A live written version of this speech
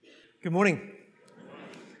Good morning.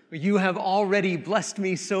 You have already blessed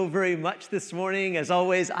me so very much this morning. As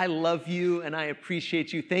always, I love you and I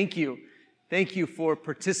appreciate you. Thank you. Thank you for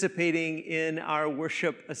participating in our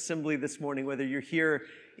worship assembly this morning, whether you're here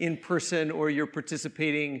in person or you're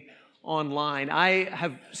participating online. I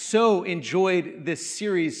have so enjoyed this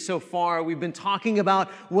series so far. We've been talking about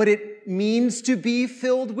what it means to be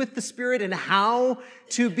filled with the Spirit and how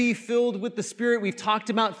to be filled with the Spirit. We've talked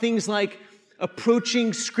about things like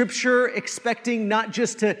approaching Scripture, expecting not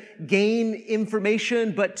just to gain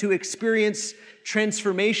information, but to experience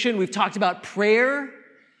transformation. We've talked about prayer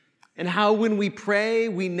and how when we pray,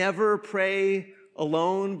 we never pray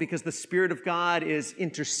alone because the Spirit of God is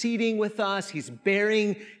interceding with us. He's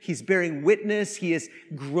bearing witness. He is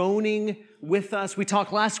groaning with us. We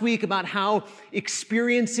talked last week about how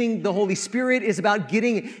experiencing the Holy Spirit is about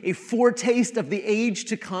getting a foretaste of the age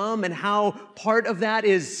to come and how part of that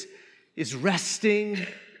is resting,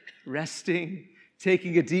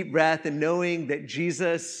 taking a deep breath and knowing that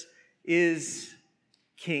Jesus is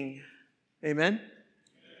King. Amen?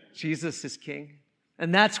 Jesus is King.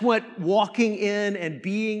 And that's what walking in and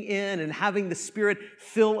being in and having the Spirit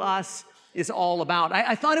fill us is all about.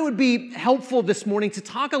 I thought it would be helpful this morning to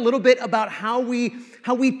talk a little bit about how we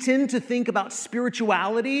tend to think about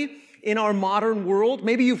spirituality in our modern world.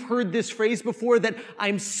 Maybe you've heard this phrase before, that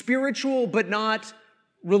I'm spiritual but not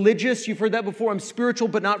religious. You've heard that before. I'm spiritual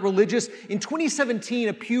but not religious. In 2017,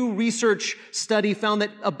 a Pew Research study found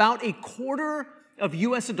that about a quarter of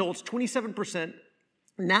U.S. adults, 27%,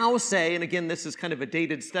 now say, and again, this is kind of a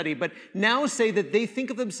dated study, but now say that they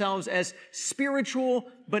think of themselves as spiritual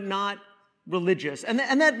but not religious. And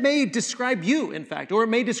that may describe you, in fact, or it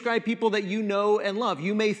may describe people that you know and love.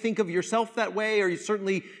 You may think of yourself that way, or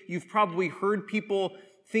you've probably heard people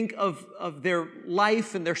think of their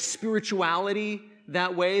life and their spirituality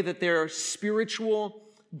that way, that they're spiritual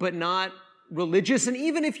but not religious. And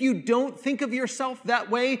even if you don't think of yourself that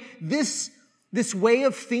way, this way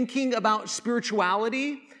of thinking about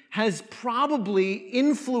spirituality has probably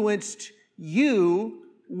influenced you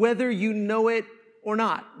whether you know it or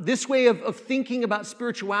not. This way of thinking about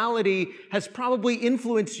spirituality has probably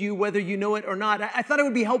influenced you whether you know it or not. I thought it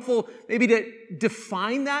would be helpful maybe to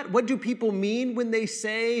define that. What do people mean when they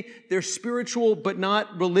say they're spiritual but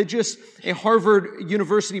not religious? A Harvard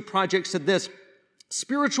University project said this: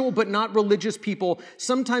 spiritual but not religious people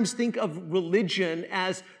sometimes think of religion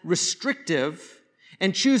as restrictive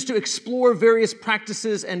and choose to explore various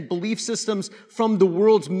practices and belief systems from the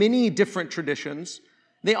world's many different traditions.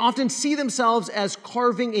 They often see themselves as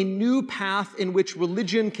carving a new path in which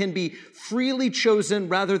religion can be freely chosen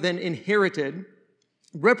rather than inherited,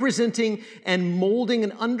 representing and molding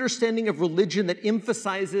an understanding of religion that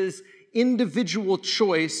emphasizes individual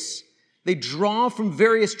choice. They draw from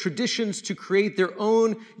various traditions to create their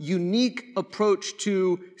own unique approach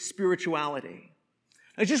to spirituality.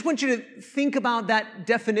 I just want you to think about that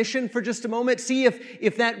definition for just a moment. See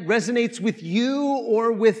if that resonates with you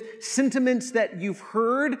or with sentiments that you've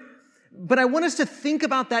heard. But I want us to think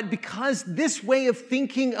about that because this way of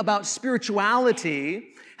thinking about spirituality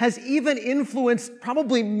has even influenced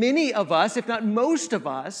probably many of us, if not most of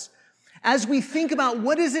us, as we think about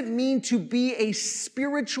what does it mean to be a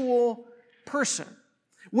spiritual person?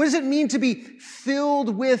 What does it mean to be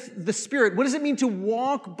filled with the Spirit? What does it mean to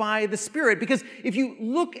walk by the Spirit? Because if you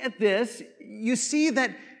look at this, you see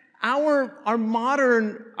that our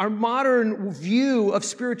modern view of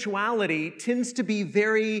spirituality tends to be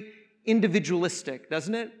very individualistic,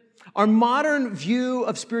 doesn't it? Our modern view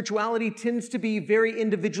of spirituality tends to be very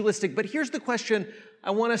individualistic. But here's the question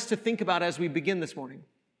I want us to think about as we begin this morning.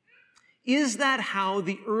 Is that how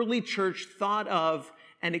the early church thought of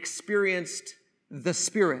and experienced the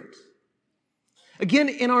Spirit? Again,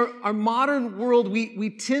 in our modern world, we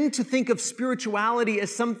tend to think of spirituality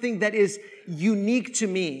as something that is unique to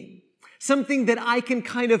me, something that I can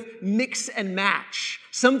kind of mix and match,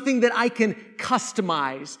 something that I can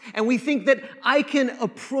customize. And we think that I can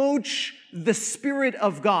approach the Spirit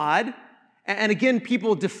of God. And again,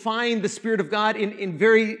 people define the Spirit of God in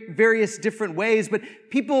various different ways, but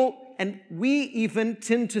and we even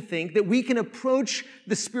tend to think that we can approach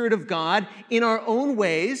the Spirit of God in our own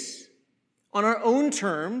ways, on our own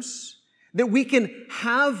terms, that we can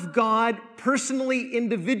have God personally,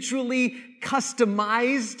 individually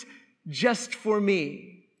customized just for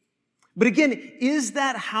me. But again, is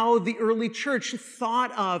that how the early church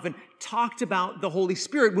thought of and talked about the Holy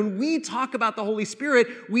Spirit? When we talk about the Holy Spirit,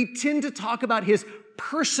 we tend to talk about His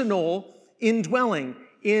personal indwelling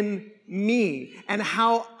in me and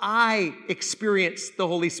how I experience the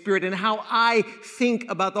Holy Spirit and how I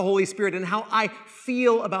think about the Holy Spirit and how I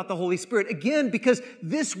feel about the Holy Spirit. Again, because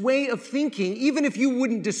this way of thinking, even if you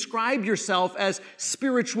wouldn't describe yourself as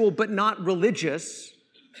spiritual but not religious,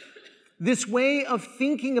 this way of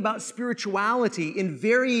thinking about spirituality in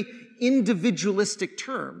very individualistic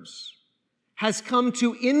terms has come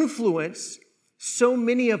to influence so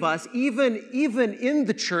many of us, even in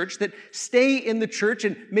the church, that stay in the church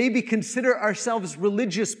and maybe consider ourselves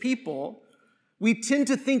religious people. We tend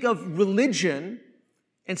to think of religion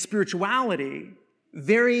and spirituality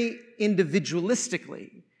very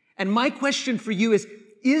individualistically. And my question for you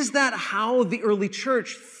is that how the early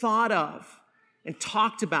church thought of and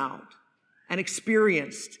talked about and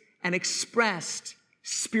experienced and expressed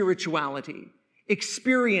spirituality,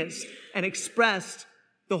 experienced and expressed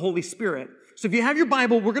the Holy Spirit? So if you have your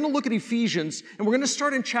Bible, we're going to look at Ephesians, and we're going to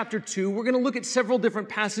start in chapter 2. We're going to look at several different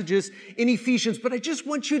passages in Ephesians, but I just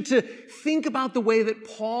want you to think about the way that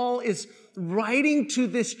Paul is writing to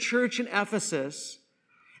this church in Ephesus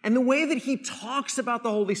and the way that he talks about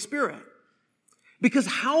the Holy Spirit. Because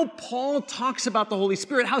how Paul talks about the Holy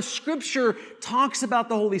Spirit, how Scripture talks about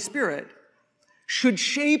the Holy Spirit, should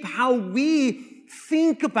shape how we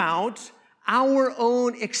think about our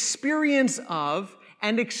own experience of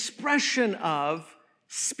and expression of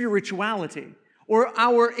spirituality, or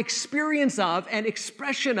our experience of and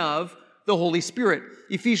expression of the Holy Spirit.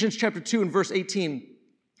 Ephesians chapter 2 and verse 18.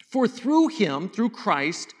 For through him, through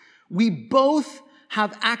Christ, we both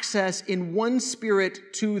have access in one Spirit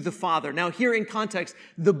to the Father. Now here in context,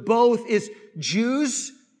 the both is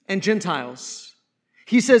Jews and Gentiles.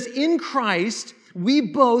 He says, in Christ, we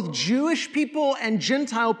both, Jewish people and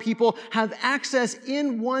Gentile people, have access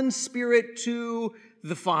in one Spirit to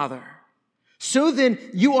the Father. So then,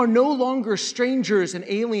 you are no longer strangers and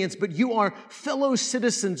aliens, but you are fellow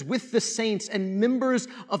citizens with the saints and members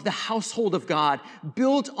of the household of God,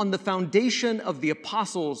 built on the foundation of the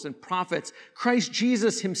apostles and prophets, Christ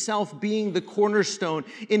Jesus himself being the cornerstone,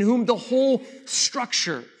 in whom the whole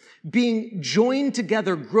structure, being joined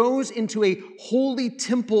together, grows into a holy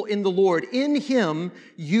temple in the Lord. In him,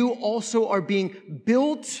 you also are being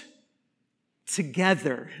built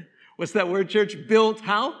together. What's that word, church? Built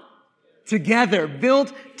how? Together.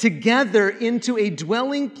 Built together into a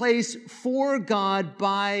dwelling place for God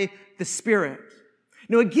by the Spirit.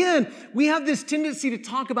 Now again, we have this tendency to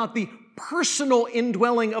talk about the personal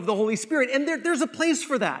indwelling of the Holy Spirit, and there's a place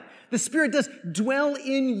for that. The Spirit does dwell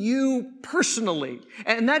in you personally,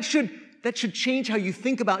 and that should change how you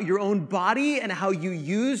think about your own body and how you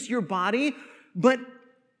use your body. But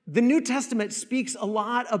the New Testament speaks a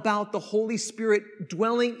lot about the Holy Spirit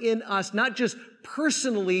dwelling in us, not just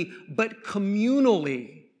personally, but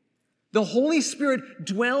communally. The Holy Spirit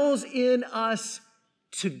dwells in us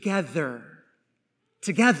together.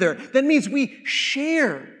 Together. That means we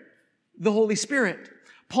share the Holy Spirit.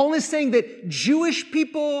 Paul is saying that Jewish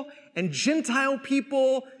people and Gentile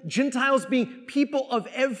people, Gentiles being people of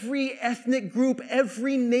every ethnic group,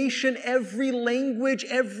 every nation, every language,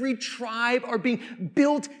 every tribe, are being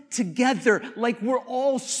built together like we're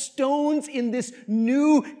all stones in this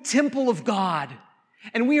new temple of God.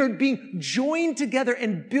 And we are being joined together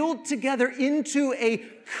and built together into a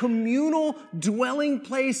communal dwelling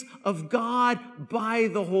place of God by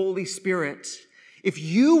the Holy Spirit. If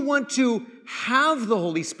you want to have the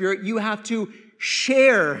Holy Spirit, you have to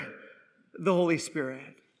share the Holy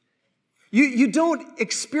Spirit. You don't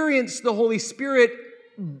experience the Holy Spirit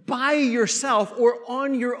by yourself or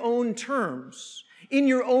on your own terms, in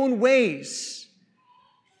your own ways,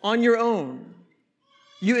 on your own.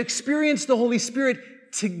 You experience the Holy Spirit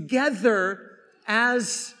together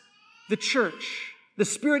as the church. The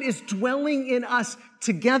Spirit is dwelling in us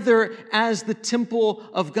together as the temple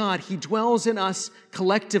of God. He dwells in us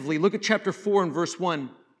collectively. Look at chapter 4 and verse 1.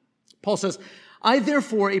 Paul says, I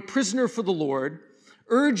therefore, a prisoner for the Lord,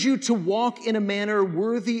 urge you to walk in a manner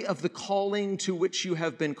worthy of the calling to which you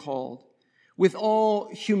have been called, with all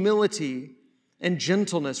humility and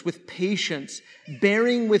gentleness, with patience,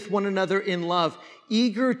 bearing with one another in love,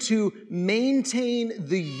 eager to maintain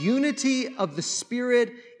the unity of the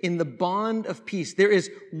Spirit in the bond of peace. There is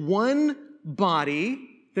one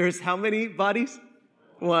body. There's how many bodies?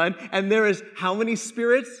 One. And there is how many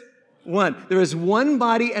spirits? One. There is one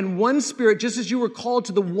body and one Spirit, just as you were called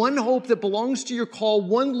to the one hope that belongs to your call,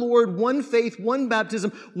 one Lord, one faith, one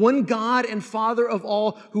baptism, one God and Father of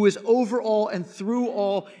all, who is over all and through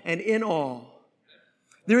all and in all.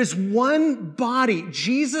 There is one body.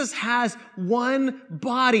 Jesus has one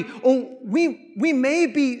body. Oh, we may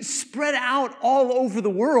be spread out all over the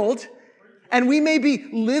world, And we may be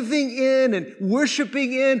living in and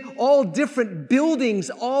worshiping in all different buildings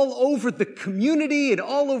all over the community and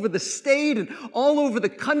all over the state and all over the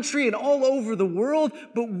country and all over the world,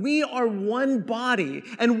 but we are one body.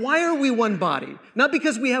 And why are we one body? Not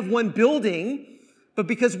because we have one building, but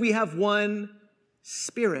because we have one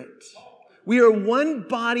Spirit. We are one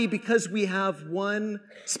body because we have one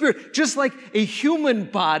Spirit. Just like a human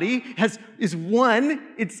body is one,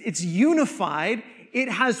 it's unified, it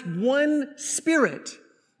has one Spirit.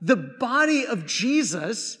 The body of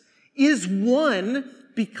Jesus is one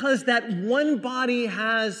because that one body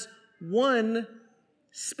has one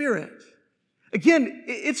Spirit. Again,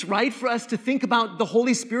 it's right for us to think about the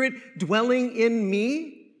Holy Spirit dwelling in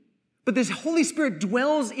me, but this Holy Spirit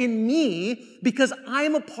dwells in me because I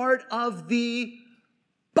am a part of the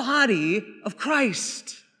body of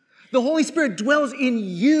Christ. The Holy Spirit dwells in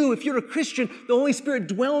you. If you're a Christian, the Holy Spirit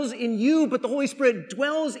dwells in you, but the Holy Spirit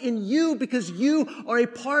dwells in you because you are a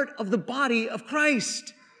part of the body of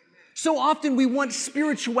Christ. So often we want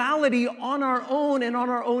spirituality on our own and on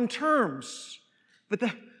our own terms, but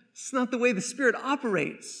that's not the way the Spirit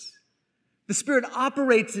operates. The Spirit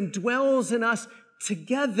operates and dwells in us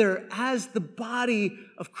together as the body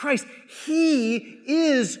of Christ. He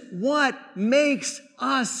is what makes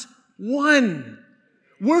us one.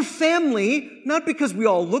 We're family, not because we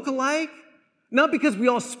all look alike, not because we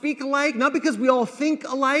all speak alike, not because we all think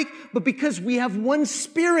alike, but because we have one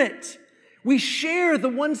Spirit. We share the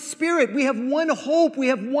one Spirit. We have one hope. We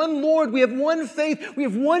have one Lord. We have one faith. We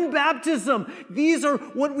have one baptism. These are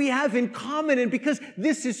what we have in common. And because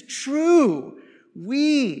this is true,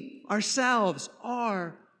 we ourselves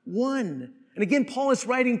are one. And again, Paul is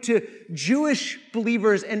writing to Jewish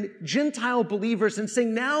believers and Gentile believers and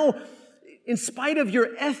saying, now, in spite of your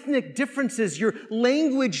ethnic differences, your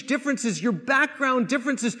language differences, your background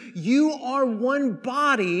differences, you are one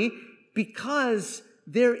body because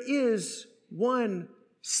there is one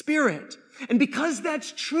Spirit. And because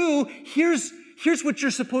that's true, here's what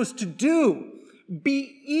you're supposed to do.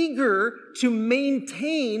 Be eager to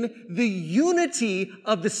maintain the unity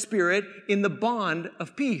of the Spirit in the bond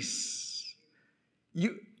of peace.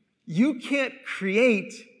 You can't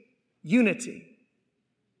create unity.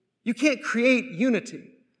 You can't create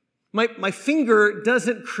unity. My finger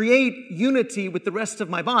doesn't create unity with the rest of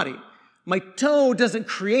my body. My toe doesn't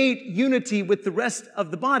create unity with the rest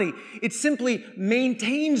of the body. It simply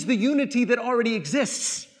maintains the unity that already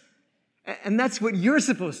exists. And that's what you're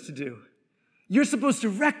supposed to do. You're supposed to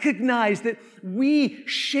recognize that we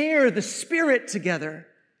share the Spirit together.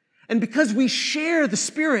 And because we share the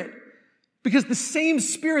Spirit, because the same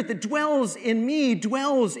Spirit that dwells in me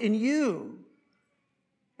dwells in you.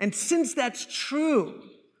 And since that's true,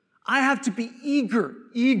 I have to be eager,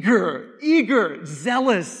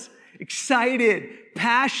 zealous, excited,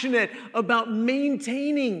 passionate about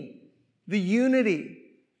maintaining the unity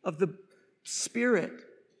of the Spirit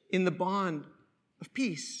in the bond of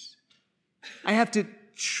peace. I have to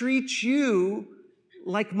treat you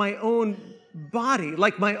like my own body,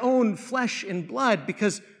 like my own flesh and blood,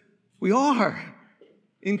 because we are.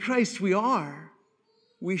 In Christ we are.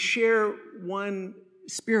 We share one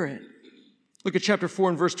Spirit. Look at chapter 4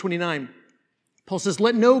 and verse 29. Paul says,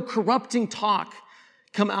 "Let no corrupting talk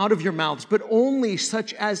come out of your mouths, but only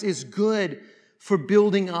such as is good for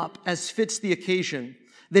building up, as fits the occasion,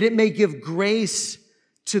 that it may give grace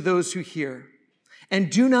to those who hear. And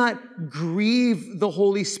do not grieve the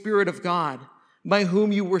Holy Spirit of God, by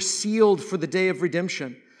whom you were sealed for the day of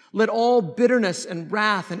redemption. Let all bitterness and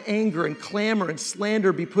wrath and anger and clamor and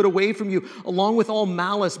slander be put away from you, along with all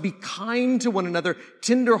malice. Be kind to one another,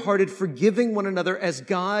 tenderhearted, forgiving one another, as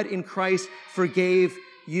God in Christ forgave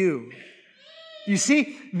you." You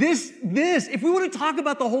see, this, if we want to talk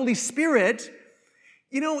about the Holy Spirit,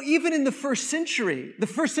 even in the first century,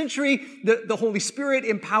 the Holy Spirit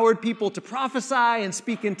empowered people to prophesy and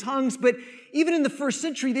speak in tongues, but even in the first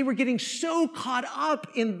century, they were getting so caught up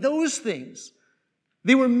in those things.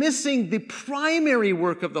 They were missing the primary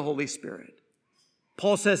work of the Holy Spirit.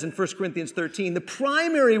 Paul says in 1 Corinthians 13, the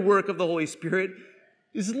primary work of the Holy Spirit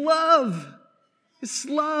is love. It's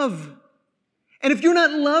love. And if you're not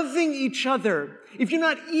loving each other, if you're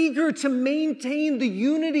not eager to maintain the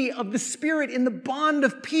unity of the Spirit in the bond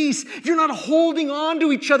of peace, if you're not holding on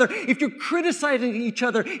to each other, if you're criticizing each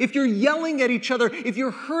other, if you're yelling at each other, if you're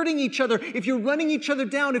hurting each other, if you're running each other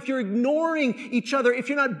down, if you're ignoring each other, if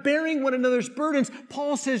you're not bearing one another's burdens,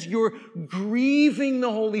 Paul says you're grieving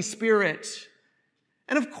the Holy Spirit.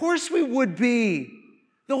 And of course we would be.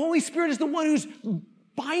 The Holy Spirit is the one who's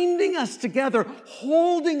binding us together,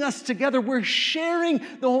 holding us together. We're sharing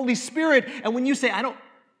the Holy Spirit. And when you say, I don't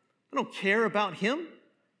care about him,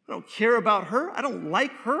 I don't care about her. I don't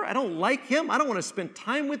like her. I don't like him. I don't want to spend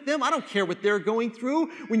time with them. I don't care what they're going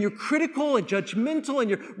through. When you're critical and judgmental and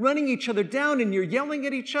you're running each other down and you're yelling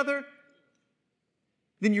at each other,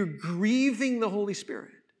 then you're grieving the Holy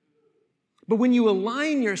Spirit. But when you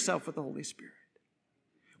align yourself with the Holy Spirit,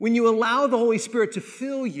 when you allow the Holy Spirit to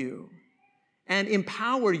fill you and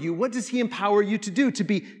empower you, what does he empower you to do? To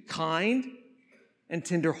be kind and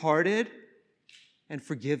tenderhearted and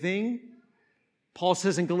forgiving. Paul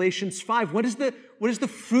says in Galatians 5, what does the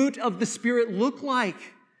fruit of the Spirit look like?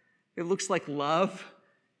 It looks like love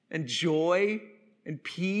and joy and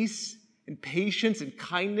peace and patience and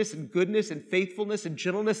kindness and goodness and faithfulness and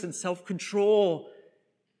gentleness and self-control.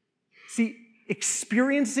 See,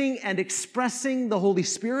 experiencing and expressing the Holy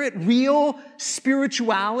Spirit, real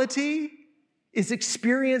spirituality, is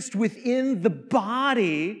experienced within the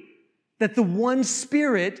body that the one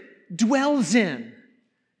Spirit dwells in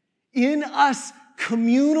us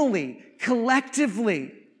communally,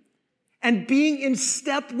 collectively. And being in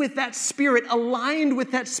step with that Spirit, aligned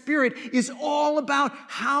with that Spirit, is all about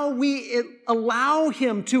how we allow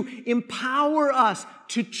him to empower us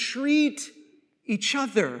to treat each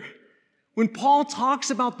other. When Paul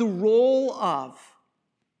talks about the role of,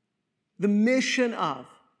 the mission of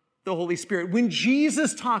the Holy Spirit, when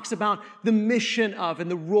Jesus talks about the mission of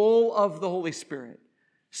and the role of the Holy Spirit,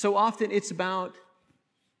 so often it's about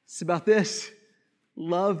this,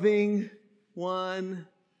 loving one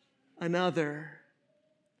another.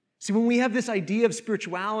 See, when we have this idea of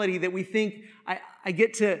spirituality that we think, I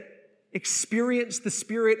get to experience the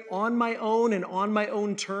Spirit on my own and on my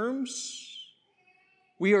own terms,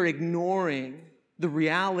 we are ignoring the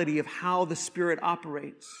reality of how the Spirit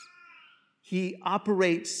operates. He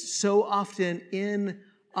operates so often in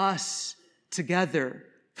us together,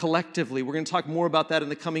 collectively. We're going to talk more about that in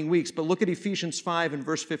the coming weeks, but look at Ephesians 5 and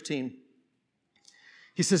verse 15.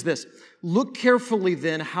 He says this, "Look carefully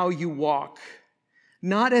then how you walk,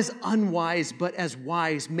 not as unwise, but as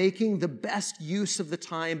wise, making the best use of the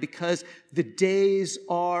time, because the days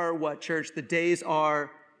are," what, church? The days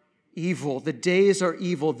are evil. The days are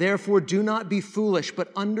evil. Therefore, do not be foolish,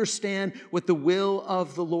 but understand what the will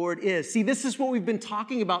of the Lord is. See, this is what we've been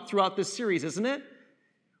talking about throughout this series, isn't it?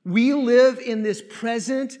 We live in this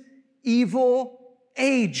present evil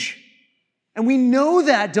age. And we know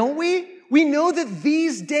that, don't we? We know that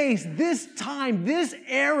these days, this time, this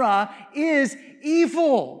era is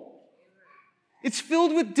evil. It's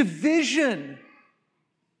filled with division.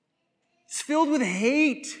 It's filled with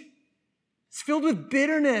hate. It's filled with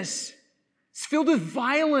bitterness. It's filled with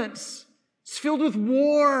violence. It's filled with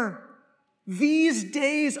war. These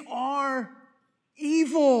days are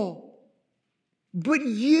evil. But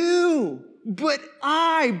you, but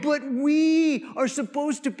I, but we are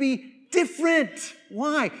supposed to be different.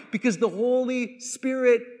 Why? Because the Holy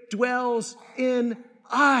Spirit dwells in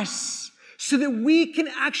us so that we can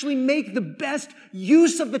actually make the best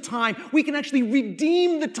use of the time. We can actually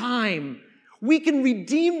redeem the time. We can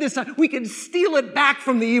redeem this time. We can steal it back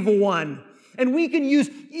from the evil one. And we can use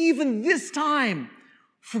even this time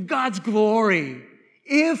for God's glory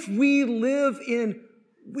if we live in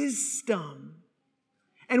wisdom.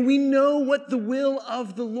 And we know what the will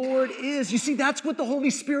of the Lord is. You see, that's what the Holy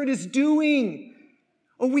Spirit is doing.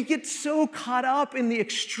 Oh, we get so caught up in the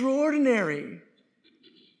extraordinary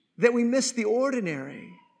that we miss the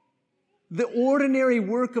ordinary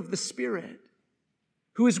work of the Spirit,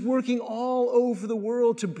 who is working all over the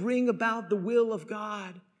world to bring about the will of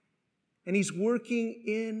God. And he's working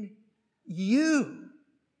in you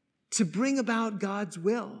to bring about God's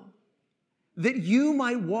will, that you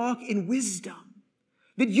might walk in wisdom,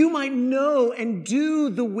 that you might know and do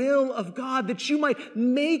the will of God, that you might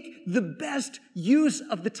make the best use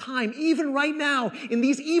of the time, even right now in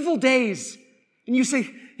these evil days. And you say,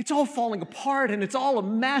 it's all falling apart and it's all a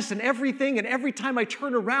mess and everything. And every time I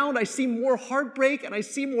turn around, I see more heartbreak and I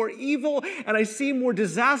see more evil and I see more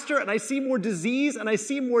disaster and I see more disease and I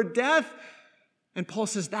see more death. And Paul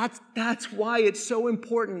says that's why it's so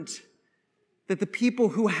important that the people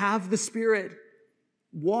who have the Spirit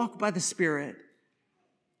walk by the Spirit.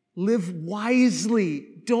 Live wisely.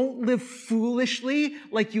 Don't live foolishly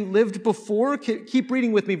like you lived before. Keep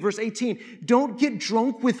reading with me. Verse 18. Don't get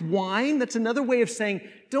drunk with wine. That's another way of saying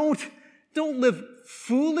don't live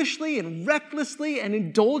foolishly and recklessly and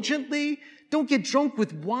indulgently. Don't get drunk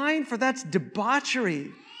with wine, for that's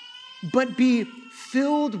debauchery. But be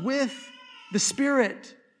filled with the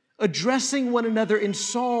Spirit, addressing one another in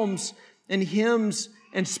psalms and hymns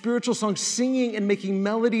and spiritual songs, singing and making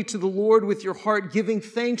melody to the Lord with your heart, giving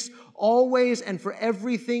thanks always and for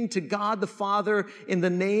everything to God the Father in the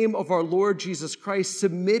name of our Lord Jesus Christ,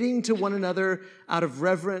 submitting to one another out of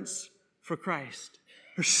reverence for Christ.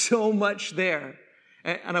 There's so much there.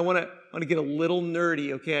 And I want to get a little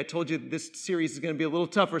nerdy, okay? I told you this series is going to be a little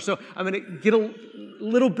tougher, so I'm going to get a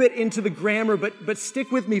little bit into the grammar, but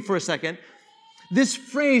stick with me for a second. This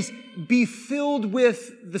phrase, be filled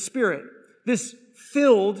with the Spirit. This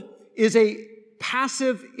filled is a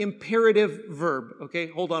passive imperative verb, okay?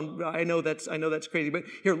 Hold on, I know that's crazy, but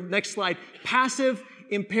here, next slide. Passive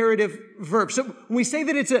imperative verb. So when we say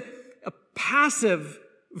that it's a passive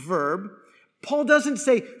verb, Paul doesn't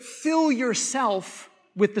say fill yourself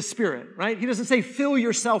with the Spirit, right? He doesn't say fill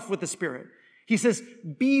yourself with the Spirit. He says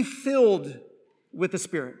be filled with the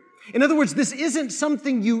Spirit. In other words, this isn't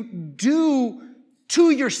something you do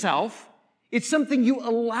to yourself. It's something you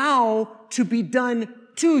allow to be done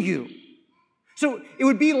to you. So it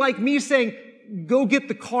would be like me saying, go get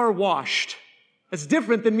the car washed. That's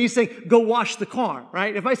different than me saying, go wash the car,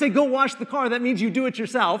 right? If I say, go wash the car, that means you do it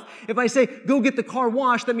yourself. If I say, go get the car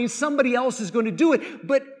washed, that means somebody else is going to do it.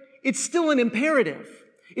 But it's still an imperative.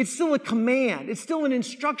 It's still a command. It's still an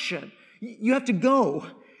instruction. You have to go.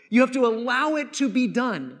 You have to allow it to be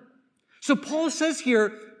done. So Paul says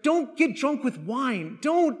here, don't get drunk with wine.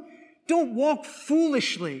 Don't walk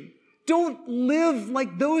foolishly. Don't live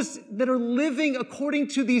like those that are living according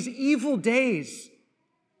to these evil days.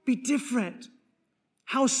 Be different.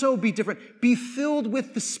 How so be different? Be filled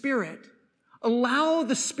with the Spirit. Allow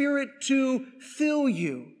the Spirit to fill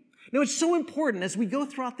you. Now, it's so important as we go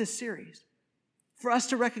throughout this series for us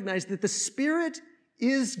to recognize that the Spirit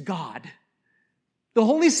is God. The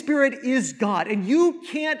Holy Spirit is God, and you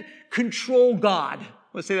can't control God.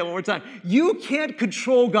 Let's say that one more time. You can't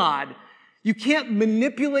control God. You can't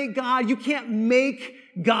manipulate God. You can't make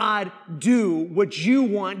God do what you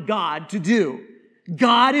want God to do.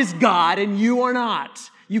 God is God and you are not.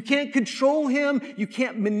 You can't control him. You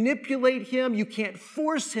can't manipulate him. You can't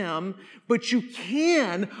force him, but you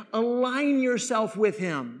can align yourself with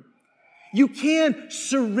him. You can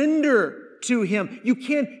surrender to him. You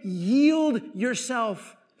can yield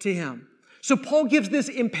yourself to him. So Paul gives this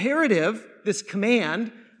imperative, this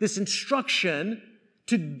command, this instruction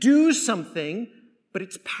to do something, but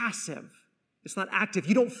it's passive. It's not active.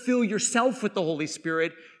 You don't fill yourself with the Holy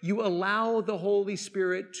Spirit. You allow the Holy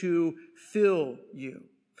Spirit to fill you.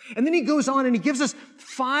 And then he goes on and he gives us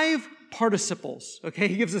 5 participles, okay?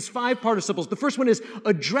 He gives us 5 participles. The first one is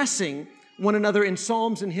addressing one another in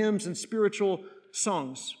psalms and hymns and spiritual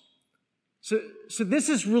songs. So this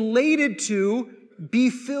is related to be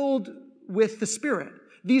filled with the Spirit.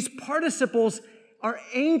 These participles are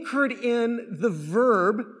anchored in the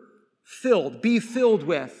verb filled, be filled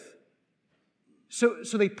with. So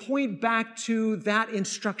they point back to that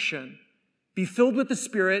instruction. Be filled with the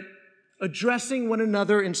Spirit, addressing one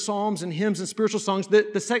another in psalms and hymns and spiritual songs.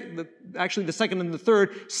 The second and the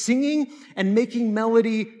third, singing and making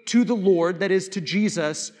melody to the Lord, that is to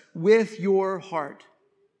Jesus, with your heart.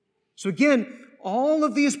 So again, all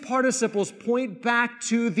of these participles point back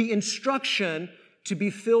to the instruction to be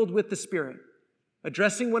filled with the Spirit.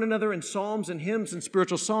 Addressing one another in psalms and hymns and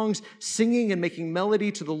spiritual songs, singing and making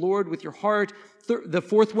melody to the Lord with your heart. The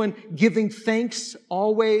fourth one, giving thanks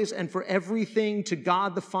always and for everything to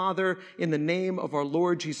God the Father in the name of our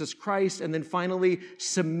Lord Jesus Christ. And then finally,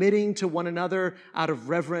 submitting to one another out of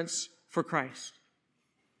reverence for Christ.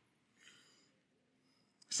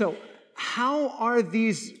 So, how are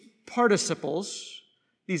these participles,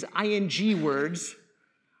 these ing words,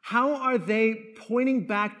 how are they pointing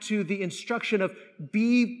back to the instruction of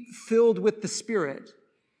be filled with the Spirit?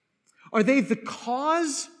 Are they the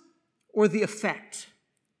cause or the effect?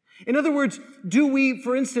 In other words, do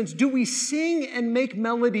we sing and make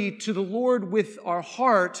melody to the Lord with our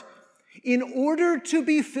heart in order to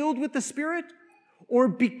be filled with the Spirit, or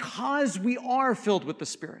because we are filled with the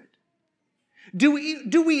Spirit? Do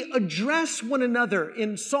we address one another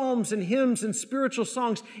in psalms and hymns and spiritual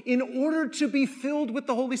songs in order to be filled with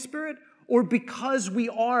the Holy Spirit, or because we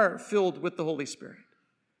are filled with the Holy Spirit?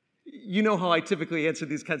 You know how I typically answer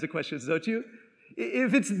these kinds of questions, don't you?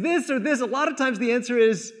 If it's this or this, a lot of times the answer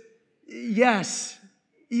is yes.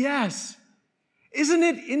 Yes. Isn't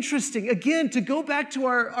it interesting, again, to go back to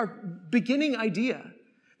our beginning idea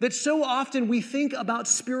that so often we think about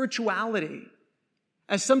spirituality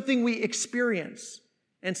as something we experience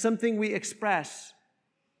and something we express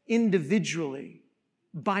individually,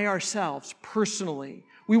 by ourselves, personally.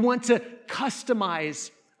 We want to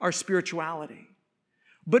customize our spirituality.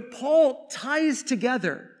 But Paul ties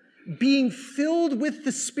together being filled with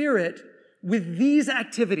the Spirit with these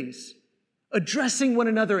activities, addressing one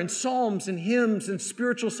another in psalms and hymns and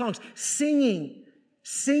spiritual songs, singing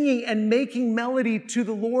and making melody to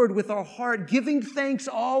the Lord with our heart, giving thanks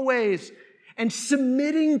always, and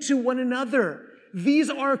submitting to one another. These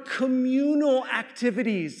are communal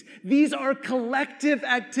activities. These are collective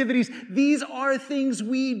activities. These are things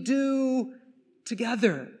we do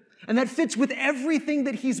together. And that fits with everything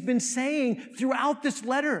that he's been saying throughout this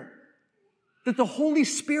letter. That the Holy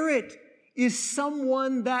Spirit is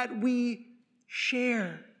someone that we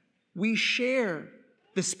share. We share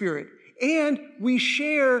the Spirit. And we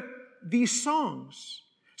share these songs.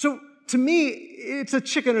 So to me, it's a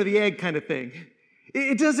chicken or the egg kind of thing.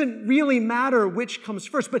 It doesn't really matter which comes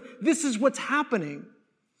first, but this is what's happening.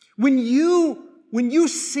 When you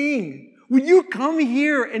sing, when you come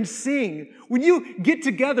here and sing, when you get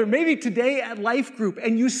together, maybe today at Life Group,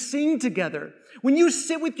 and you sing together, when you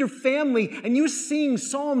sit with your family and you sing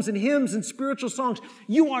psalms and hymns and spiritual songs,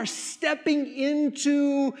 you are stepping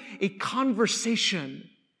into a conversation,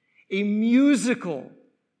 a musical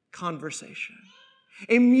conversation.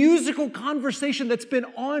 A musical conversation that's been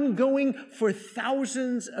ongoing for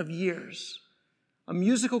thousands of years. A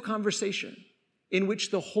musical conversation in which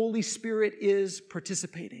the Holy Spirit is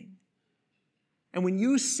participating. And when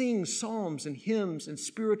you sing psalms and hymns and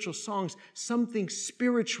spiritual songs, something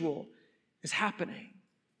spiritual is happening.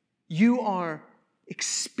 You are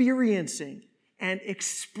experiencing and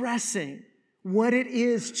expressing what it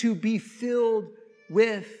is to be filled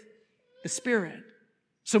with the Spirit.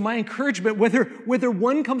 So my encouragement, whether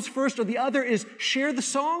one comes first or the other, is share the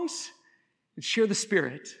songs and share the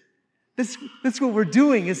Spirit. That's what we're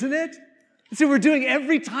doing, isn't it? That's what we're doing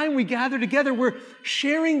every time we gather together. We're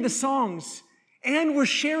sharing the songs and we're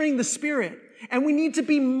sharing the Spirit. And we need to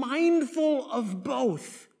be mindful of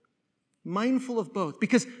both. Mindful of both.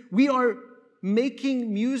 Because we are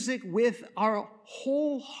making music with our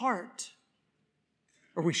whole heart.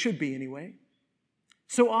 Or we should be anyway.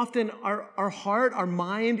 So often our heart, our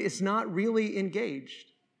mind is not really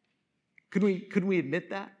engaged. Could we admit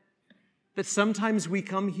that? That sometimes we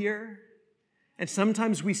come here and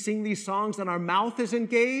sometimes we sing these songs and our mouth is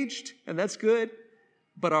engaged, and that's good,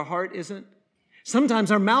 but our heart isn't.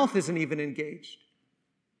 Sometimes our mouth isn't even engaged.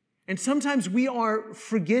 And sometimes we are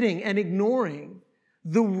forgetting and ignoring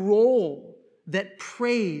the role that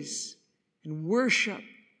praise and worship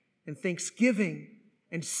and thanksgiving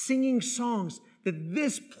and singing songs, that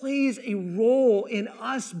this plays a role in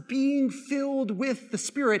us being filled with the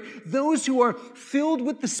Spirit. Those who are filled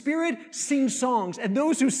with the Spirit sing songs, and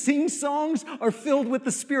those who sing songs are filled with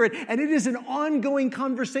the Spirit. And it is an ongoing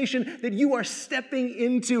conversation that you are stepping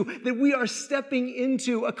into, that we are stepping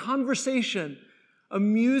into a conversation, a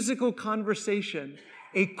musical conversation,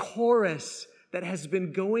 a chorus that has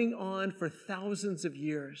been going on for thousands of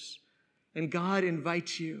years. And God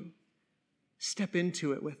invites you, step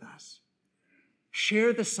into it with us.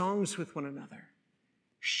 Share the songs with one another.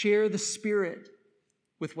 Share the Spirit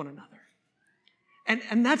with one another.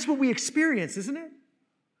 And that's what we experience, isn't it?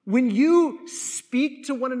 When you speak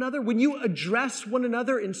to one another, when you address one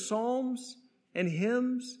another in psalms and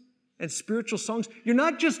hymns and spiritual songs, you're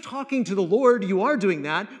not just talking to the Lord, you are doing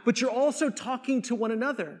that, but you're also talking to one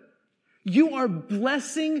another. You are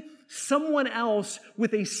blessing someone else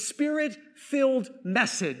with a Spirit-filled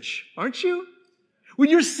message, aren't you? When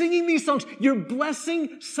you're singing these songs, you're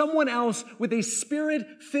blessing someone else with a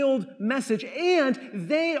Spirit-filled message, and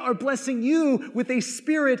they are blessing you with a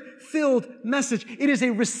Spirit-filled message. It is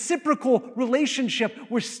a reciprocal relationship.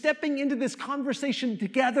 We're stepping into this conversation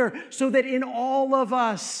together so that in all of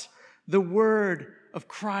us, the word of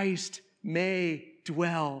Christ may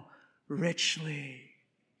dwell richly.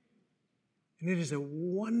 And it is a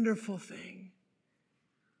wonderful thing,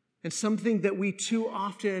 and something that we too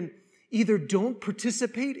often either don't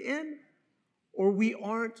participate in or we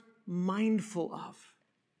aren't mindful of.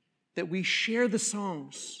 That we share the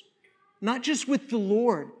songs, not just with the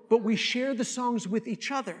Lord, but we share the songs with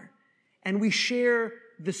each other, and we share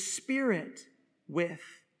the Spirit with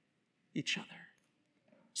each other.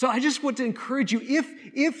 So I just want to encourage you,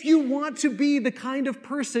 if you want to be the kind of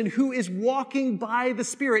person who is walking by the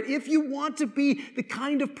Spirit, if you want to be the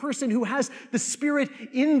kind of person who has the Spirit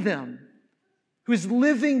in them, who is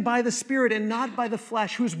living by the Spirit and not by the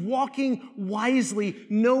flesh, who is walking wisely,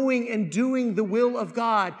 knowing and doing the will of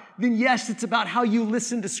God, then yes, it's about how you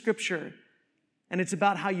listen to Scripture, and it's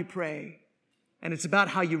about how you pray, and it's about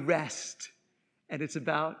how you rest, and it's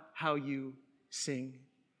about how you sing.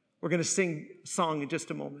 We're going to sing a song in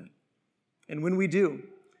just a moment. And when we do,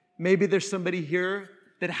 maybe there's somebody here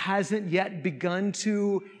that hasn't yet begun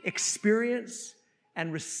to experience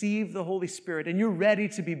and receive the Holy Spirit, and you're ready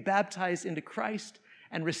to be baptized into Christ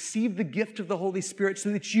and receive the gift of the Holy Spirit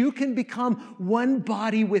so that you can become one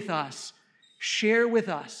body with us, share with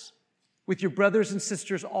us, with your brothers and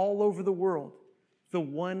sisters all over the world, the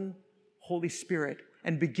one Holy Spirit,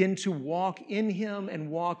 and begin to walk in Him and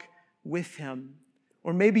walk with Him.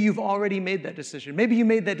 Or maybe you've already made that decision. Maybe you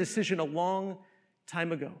made that decision a long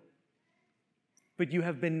time ago, but you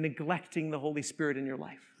have been neglecting the Holy Spirit in your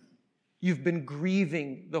life. You've been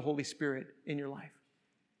grieving the Holy Spirit in your life.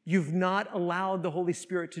 You've not allowed the Holy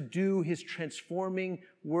Spirit to do His transforming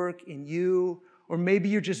work in you, or maybe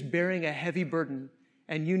you're just bearing a heavy burden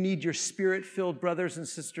and you need your Spirit-filled brothers and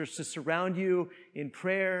sisters to surround you in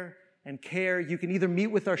prayer and care. You can either meet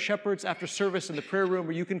with our shepherds after service in the prayer room,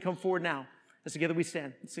 or you can come forward now as together we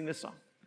stand and sing this song.